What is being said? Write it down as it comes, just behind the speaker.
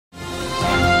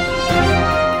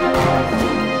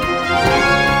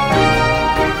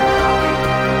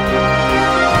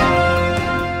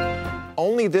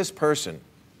only this person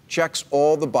checks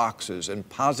all the boxes and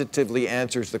positively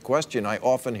answers the question I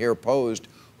often hear posed,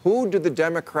 who do the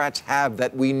Democrats have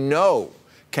that we know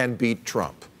can beat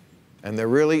Trump? And there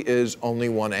really is only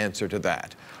one answer to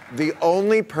that. The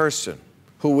only person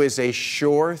who is a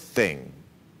sure thing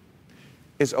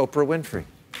is Oprah Winfrey.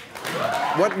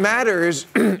 What matters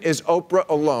is Oprah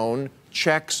alone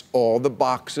checks all the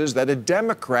boxes that a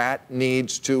Democrat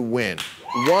needs to win.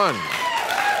 One,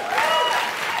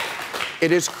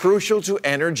 it is crucial to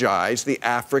energize the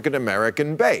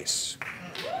African-American base.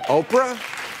 Oprah?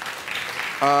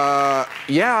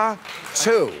 Yeah.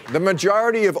 Two, the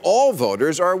majority of all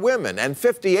voters are women, and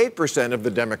 58% of the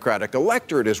Democratic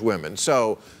electorate is women.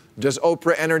 So, does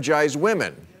Oprah energize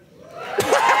women?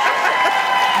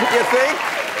 You think?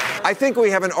 I think we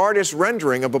have an artist's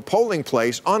rendering of a polling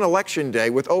place on Election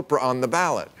Day with Oprah on the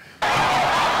ballot.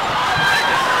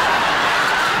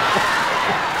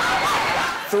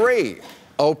 Three,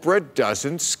 Oprah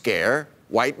doesn't scare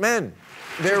white men.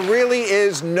 There really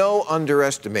is no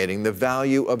underestimating the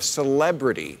value of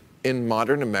celebrity in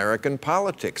modern American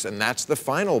politics, and that's the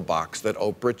final box that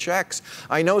Oprah checks.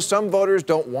 I know some voters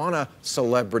don't want a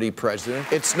celebrity president.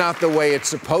 It's not the way it's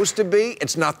supposed to be.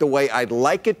 It's not the way I'd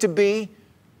like it to be.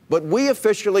 But we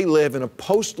officially live in a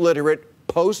post-literate,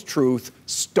 post-truth,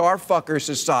 starfucker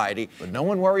society. But no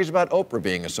one worries about Oprah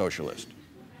being a socialist.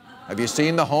 Have you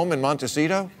seen the home in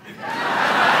Montecito?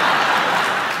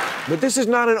 But this is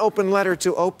not an open letter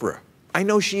to Oprah. I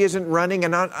know she isn't running,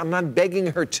 and I'm not begging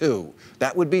her to.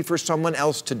 That would be for someone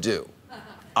else to do.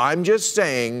 I'm just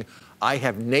saying I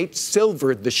have Nate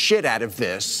Silvered the shit out of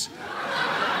this.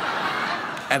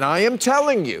 And I am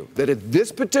telling you that at this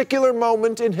particular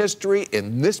moment in history,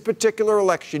 in this particular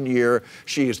election year,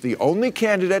 she is the only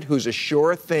candidate who's a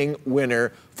sure thing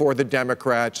winner for the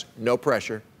Democrats. No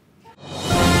pressure.